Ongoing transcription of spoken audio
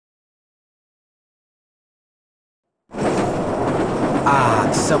Ah,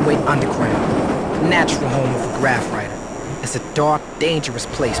 the subway underground. Natural home of a graph writer. It's a dark, dangerous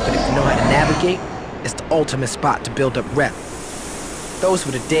place, but if you know how to navigate, it's the ultimate spot to build up rep. Those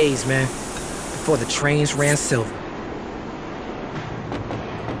were the days, man, before the trains ran silver.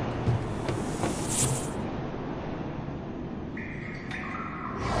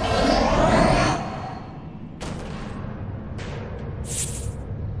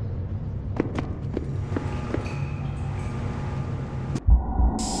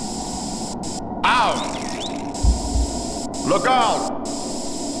 Look out!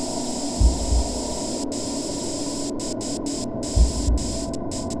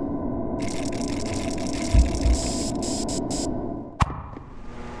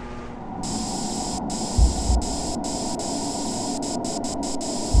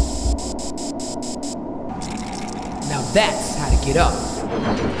 Now that's how to get up.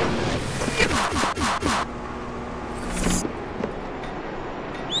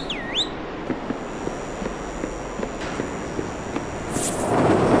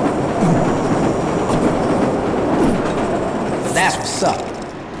 That's what's up.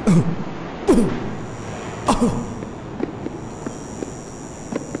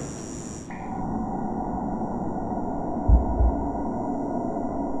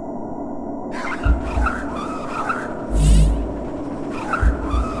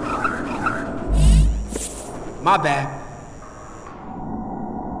 My bad.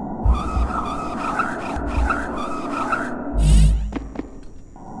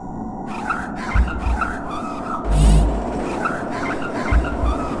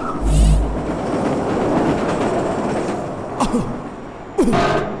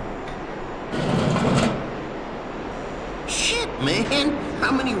 Shit, man!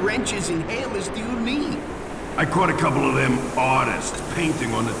 How many wrenches and hammers do you need? I caught a couple of them artists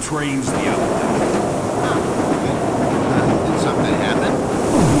painting on the trains the other day. Did something happen?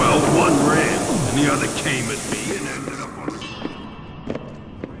 Well, one ran, and the other came at me and ended up on the...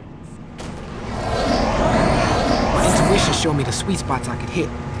 My intuition showed me the sweet spots I could hit.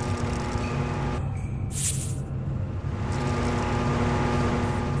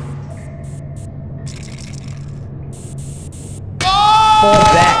 Fall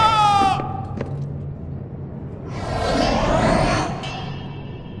back.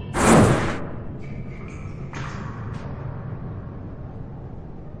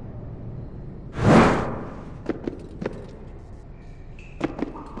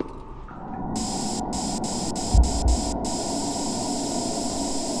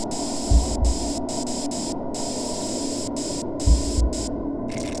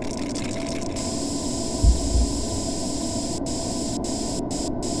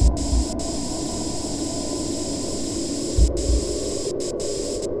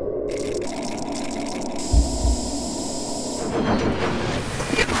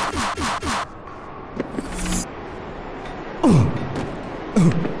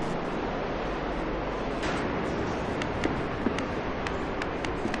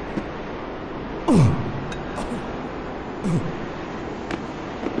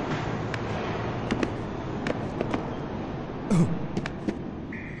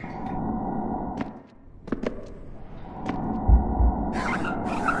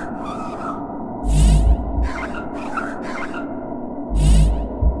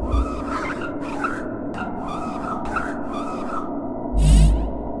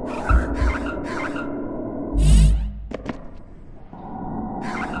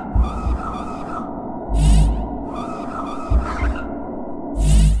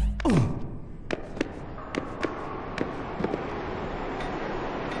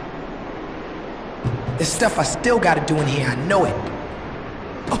 There's stuff I still gotta do in here, I know it.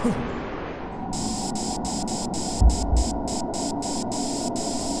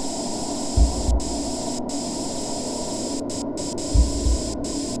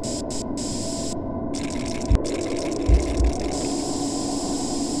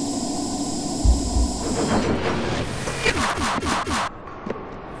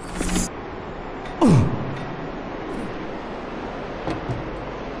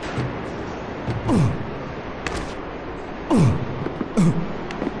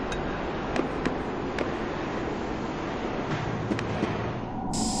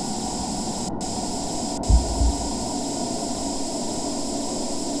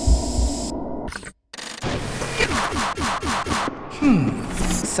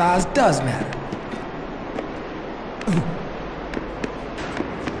 Size does matter.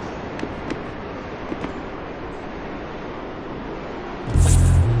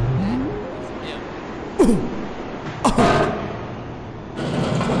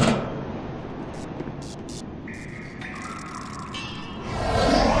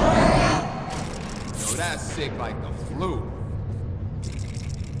 sick like the flu.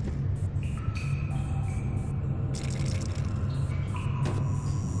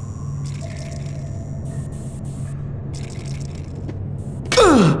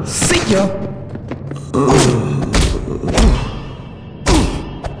 See ya!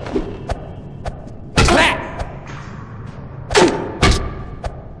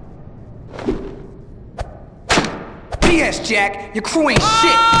 P.S. Jack, your crew ain't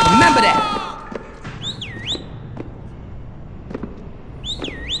shit. Remember that.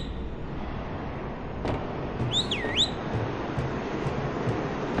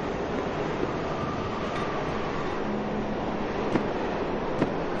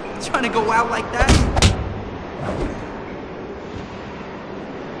 Trying to go out like that?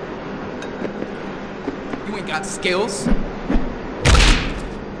 You ain't got skills.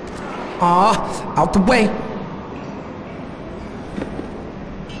 Aw, out the way.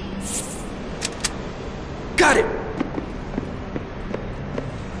 Got it!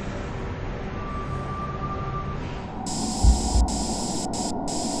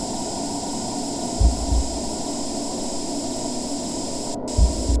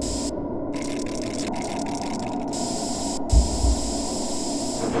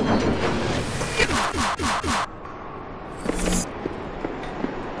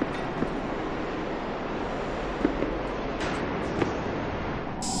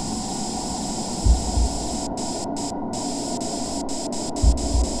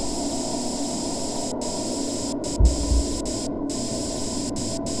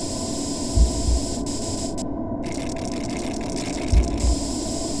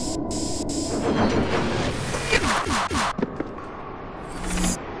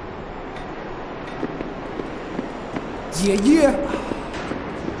 Yeah, yeah.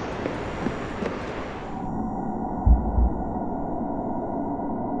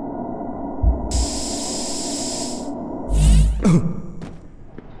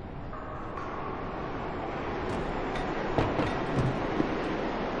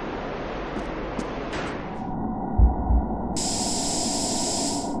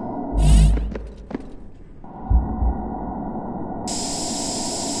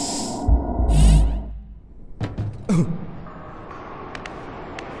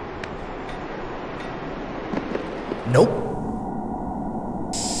 Nope.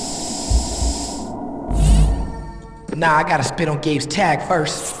 Nah, I gotta spit on Gabe's tag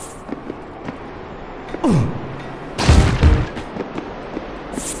first.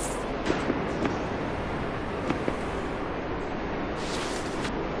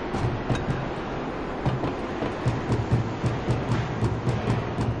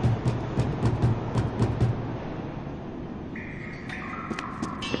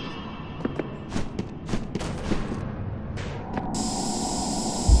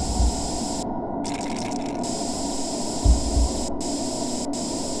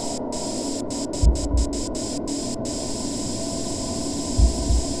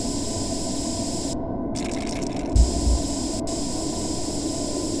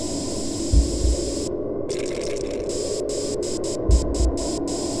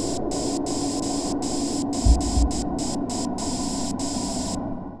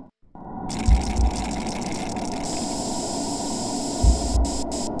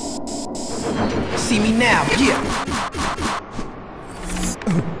 See me now, yeah.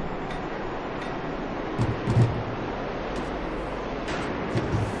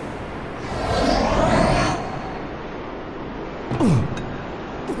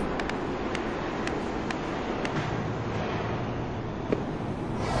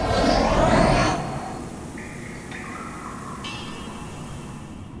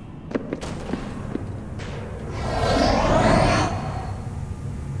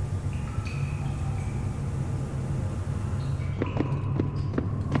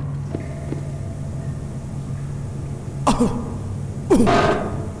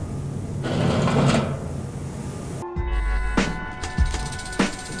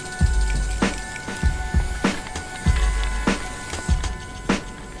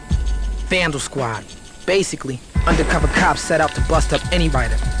 Vandal Squad. Basically, undercover cops set out to bust up any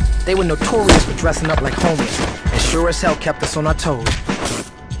writer. They were notorious for dressing up like homeless, and sure as hell kept us on our toes.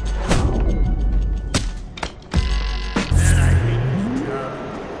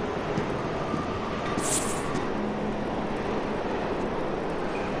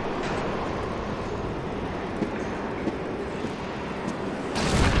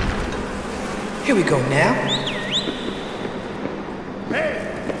 Here we go now. Hey,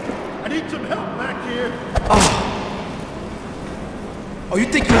 I need some help back here. Oh, you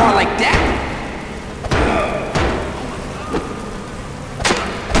think you are like that?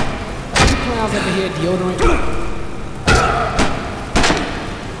 You clowns guys ever hear deodorant?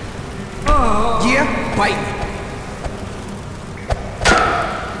 Yeah, bite me.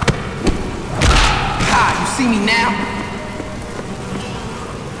 Ha, you see me now?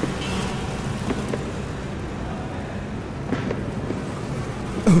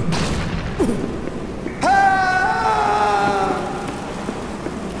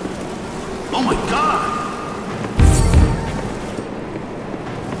 Oh my God!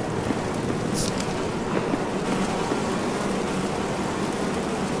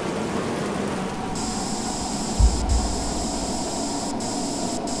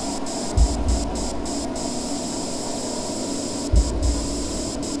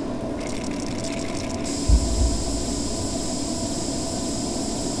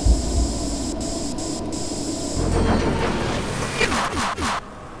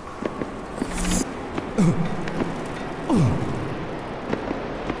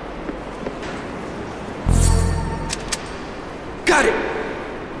 Got it!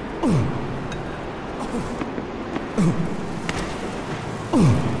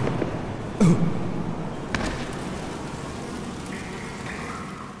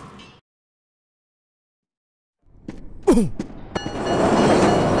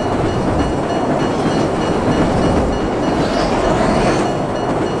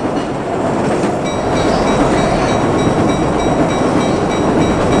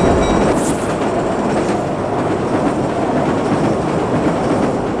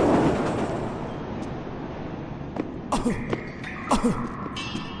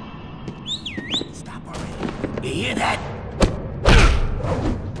 Stop already. You hear that?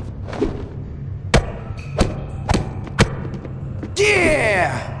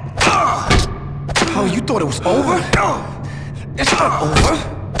 Yeah! Oh, you thought it was over? It's not over.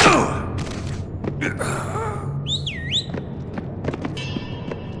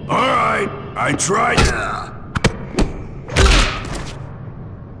 All right, I tried.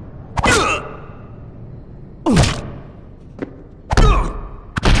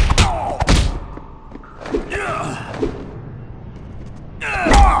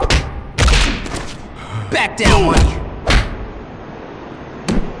 Back down, money.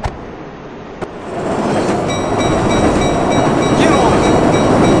 Get on.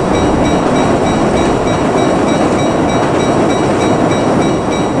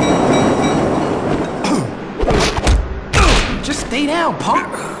 Just stay down, punk.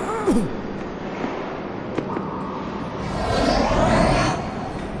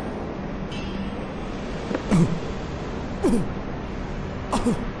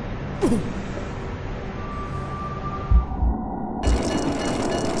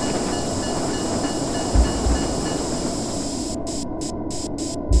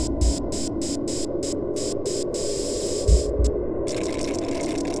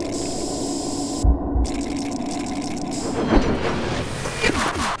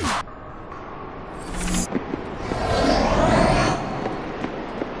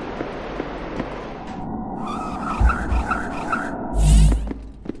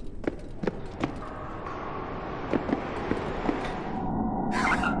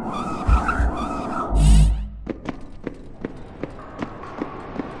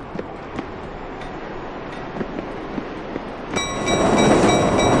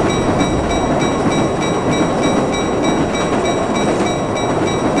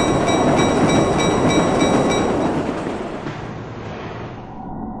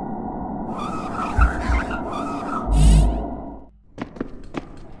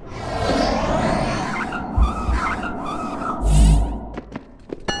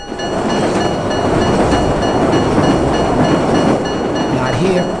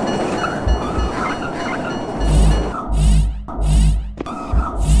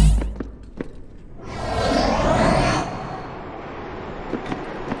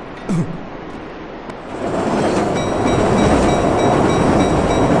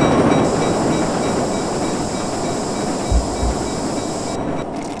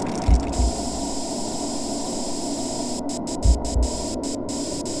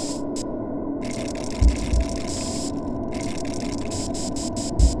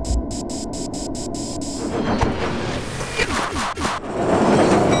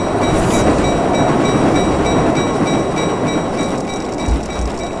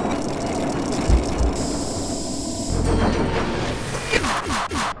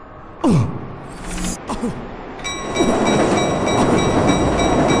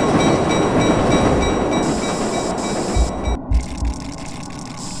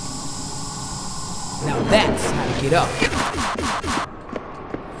 That's how to get up.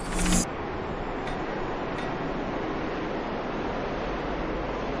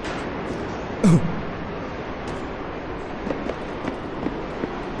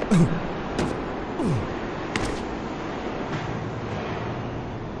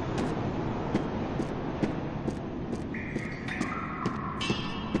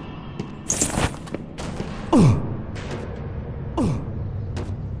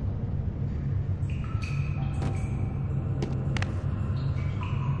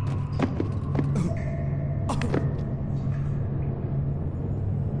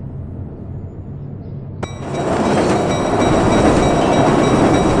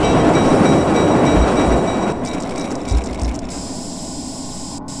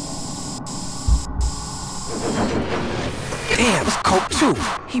 Damn, it's Cope too.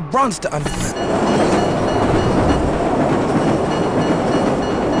 He runs the underground.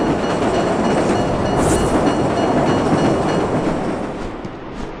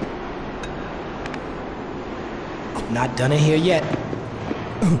 Not done in here yet.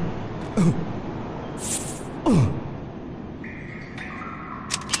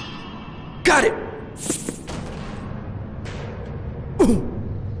 Got it!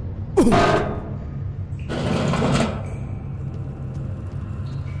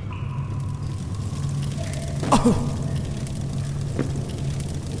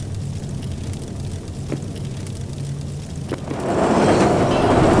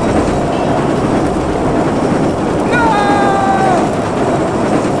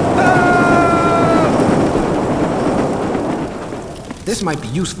 This might be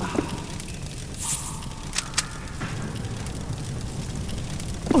useful.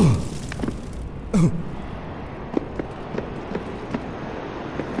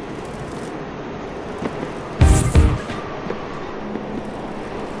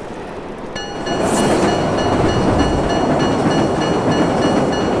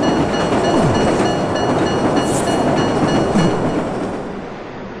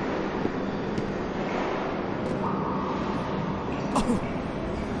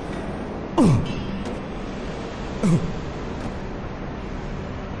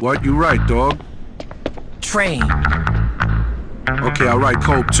 What? You right, dog? Trane. Okay, I'll write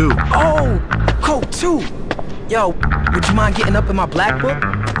Cope too. Oh, Cope too. Yo, would you mind getting up in my black book?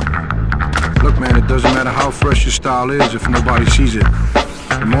 Look, man, it doesn't matter how fresh your style is if nobody sees it.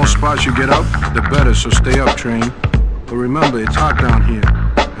 The more spots you get up, the better, so stay up, Trane. But remember, it's hot down here,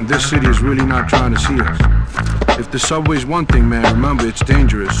 and this city is really not trying to see us. If the subway's one thing, man, remember, it's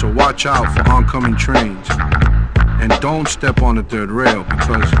dangerous, so watch out for oncoming trains. And don't step on the third rail,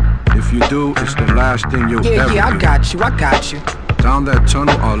 because if you do, it's the last thing you'll ever do. Yeah, I got you. Down that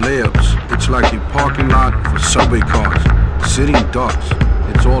tunnel are layups. It's like a parking lot for subway cars. Sitting ducks.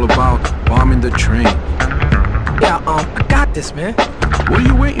 It's all about bombing the train. Yeah, I got this, man. What are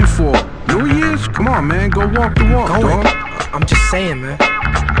you waiting for? New Year's? Come on, man, go walk the walk, Going. dog. I'm just saying, man.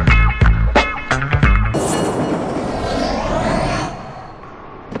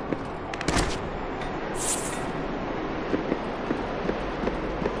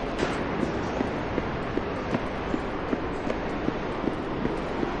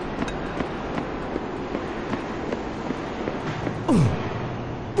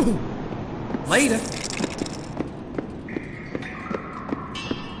 Later.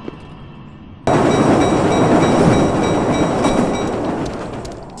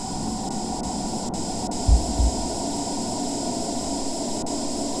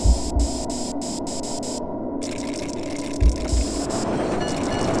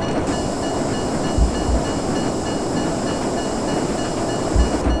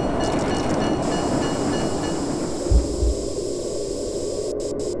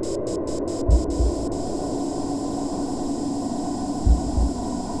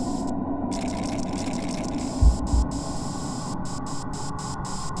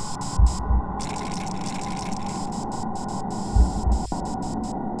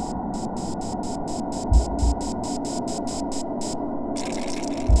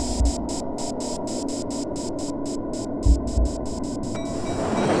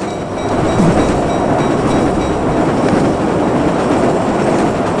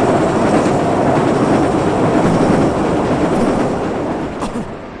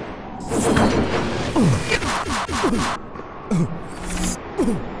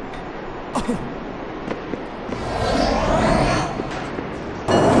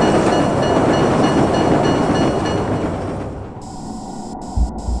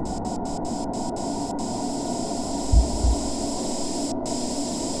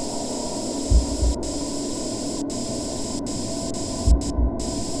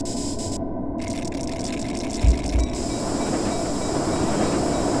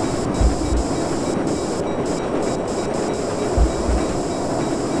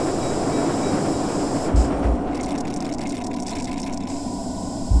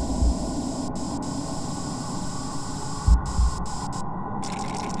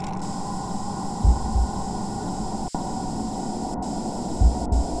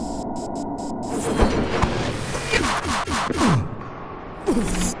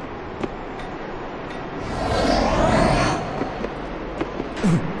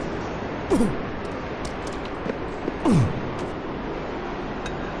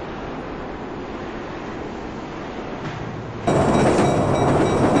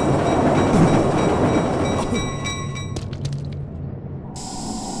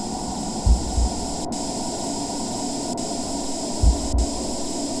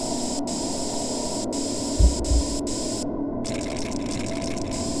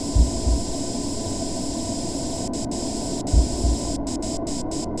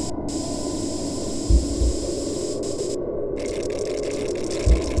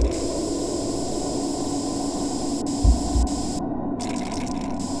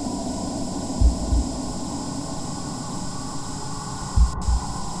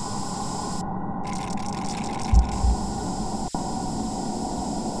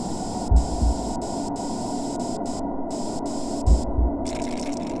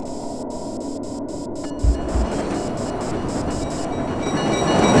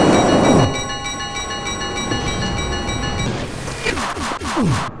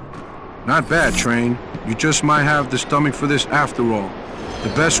 Not bad, Trane. You just might have the stomach for this after all. The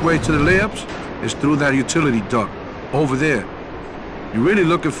best way to the layups is through that utility duct, over there. You're really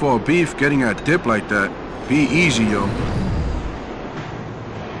looking for a beef getting a dip like that. Be easy, yo.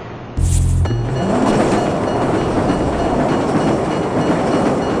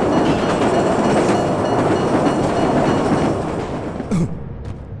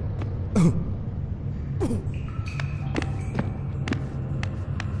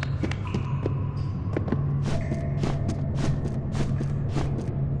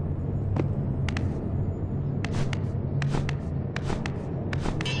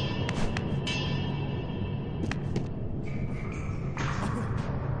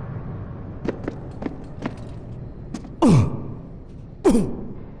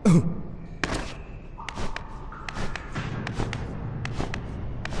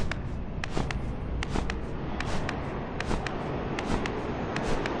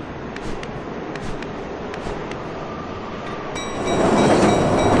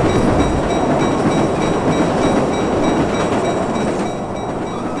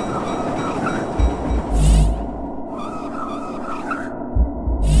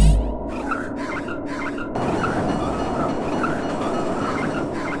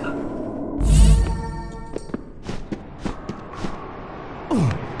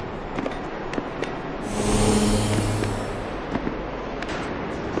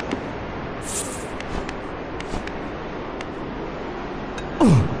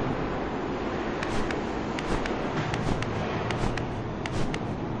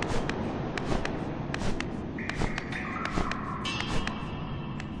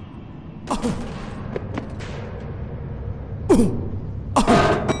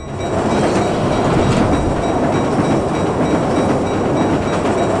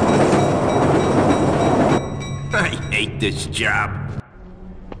 I hate this job.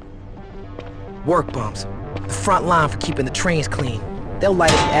 Work bumps. The front line for keeping the trains clean. They'll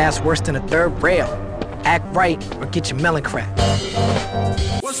light up your ass worse than a third rail. Act right or get your melon cracked.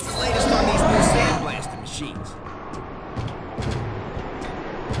 What's the latest on these new sandblasting machines?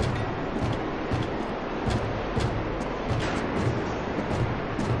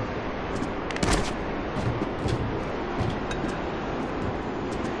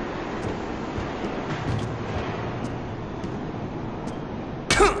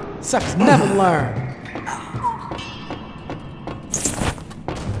 Suckers never learn.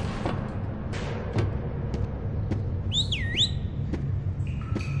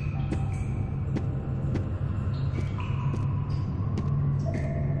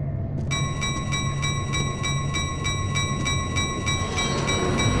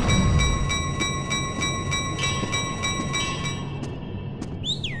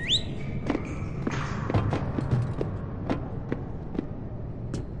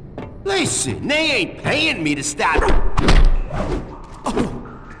 Listen, they ain't paying me to stop.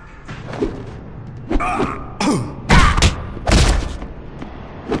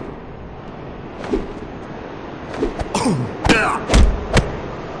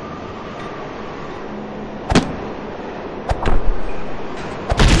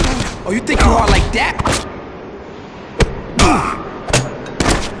 Oh, you think you are like that?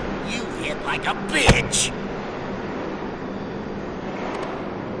 You hit like a bitch.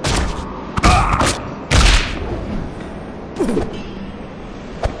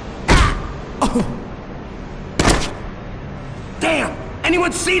 Damn!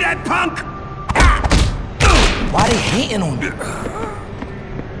 Anyone see that punk? Why they hating on me?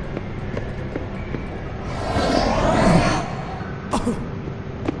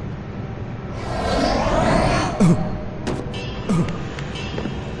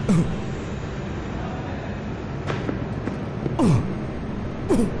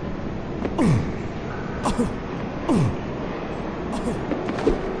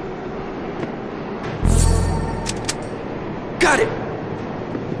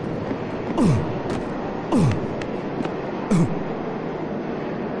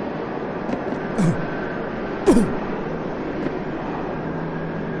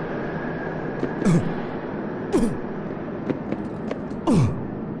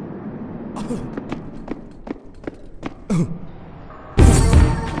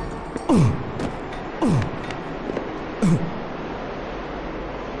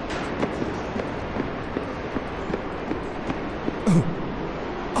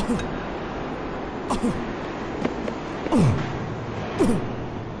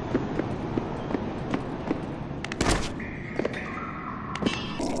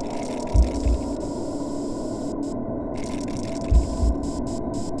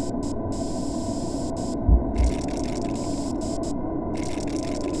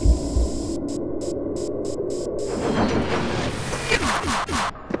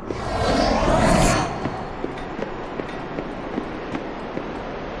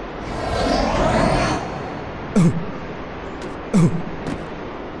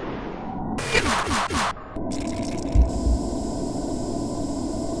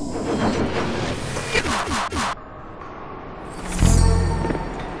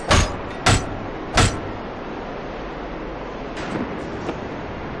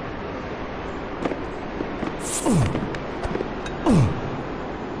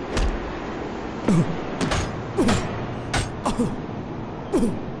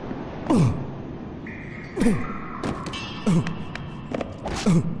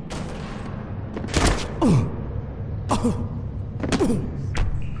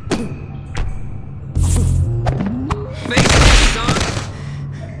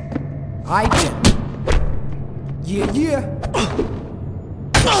 I did. Yeah, yeah.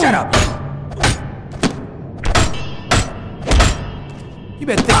 Shut up! You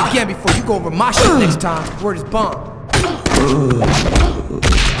better think again before you go over my shit next time. Word is bond.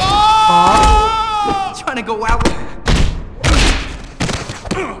 Trying to go out with...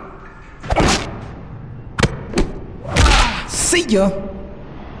 See ya.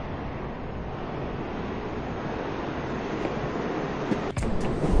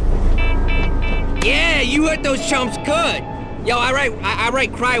 Yeah, you heard those chumps good. Yo, I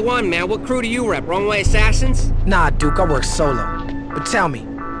write Cry One, man. What crew do you rep? Wrong Way Assassins? Nah, Duke, I work solo. But tell me,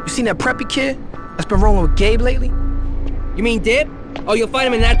 you seen that preppy kid that's been rolling with Gabe lately? You mean Dip? Oh, you'll find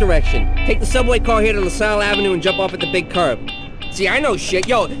him in that direction. Take the subway car here to LaSalle Avenue and jump off at the big curb. See, I know shit.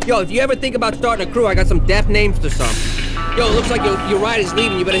 Yo, if you ever think about starting a crew, I got some def names for some. Yo, it looks like your ride is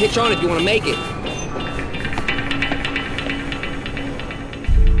leaving. You better hitch on if you want to make it.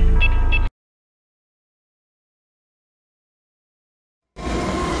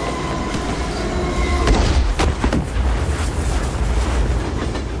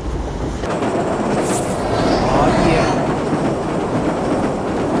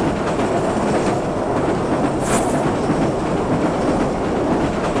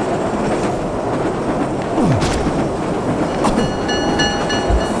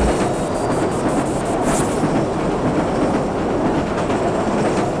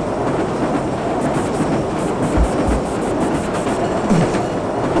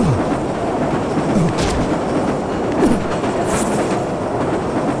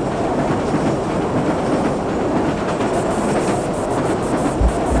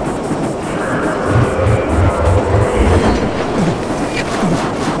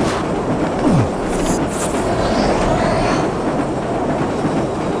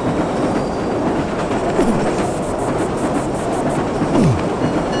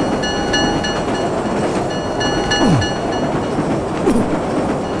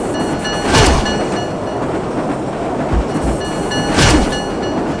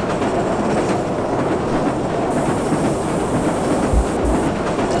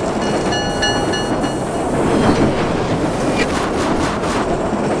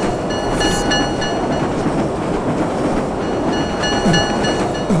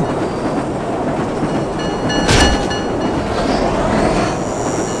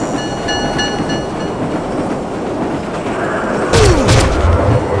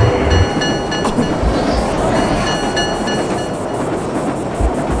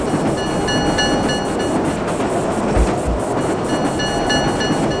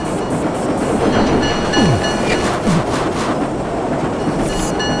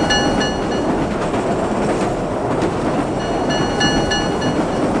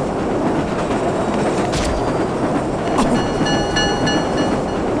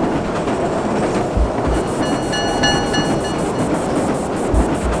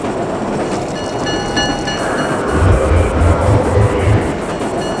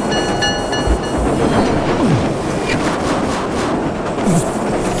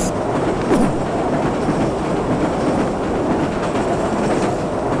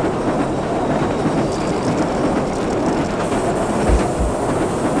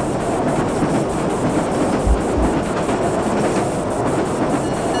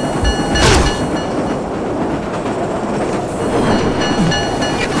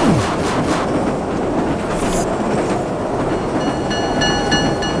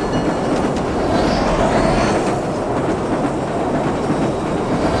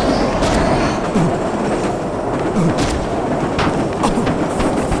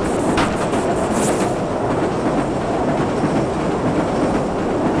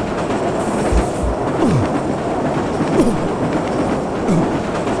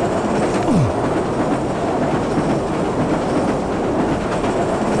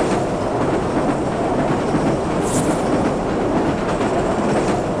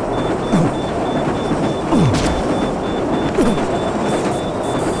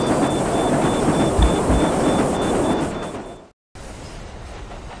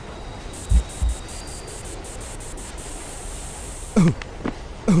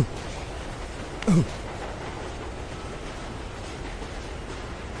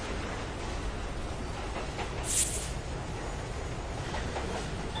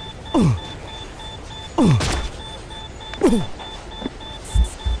 The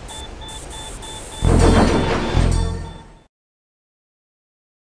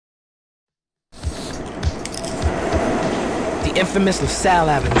infamous LaSalle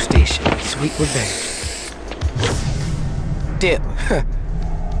Avenue station. Sweet revenge. Dip.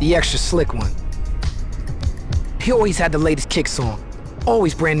 The extra slick one. He always had the latest kicks on.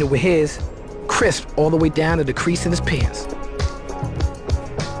 Always brand new with his. Crisp all the way down to the crease in his pants.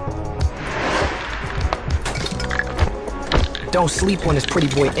 Don't sleep on his pretty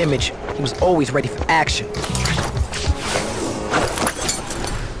boy image. He was always ready for action.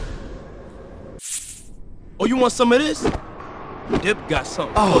 Oh, you want some of this? Dip got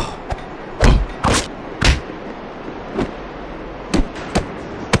something. Oh.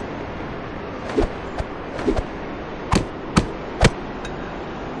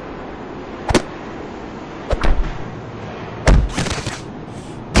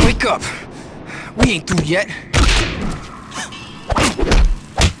 Wake up. We ain't through yet.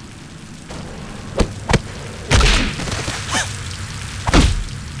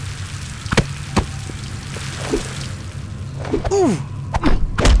 Ooh.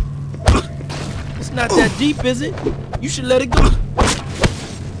 It's not that deep, is it? You should let it go.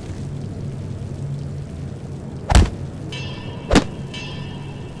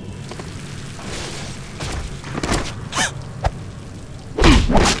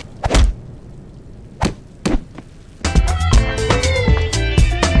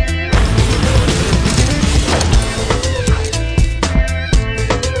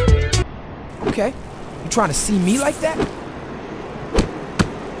 Okay. You trying to see me like that?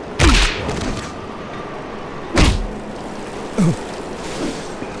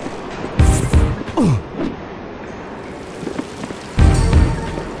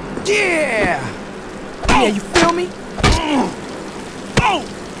 Yeah! Yeah, you feel me?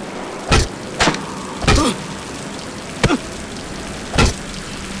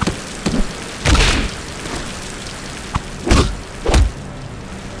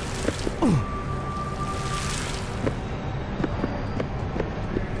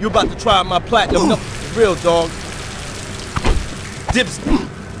 You about to try my platinum? No, real dog. Dips.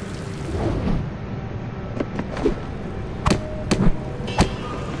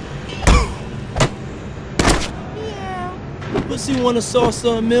 Pussy want a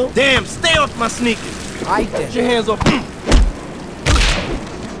salsa and milk? Damn, stay off my sneakers. I did. Get your hands off.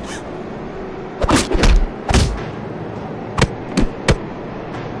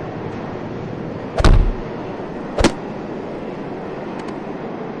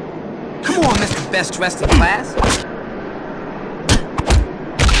 Come on, Mr. Best Dressed in Class.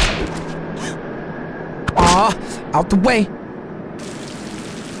 Out the way.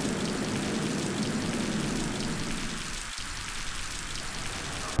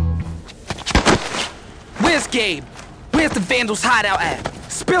 Where's Gabe? Where's the Vandals' hideout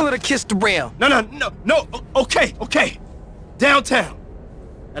at? Spill it or kiss the rail. No. Okay. Downtown.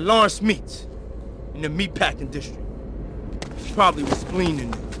 At Lawrence Meats. In the meatpacking district. Probably with spleen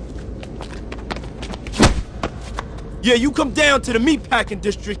in it. Yeah, you come down to the meatpacking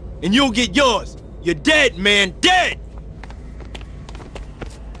district and you'll get yours. You're dead, man, dead!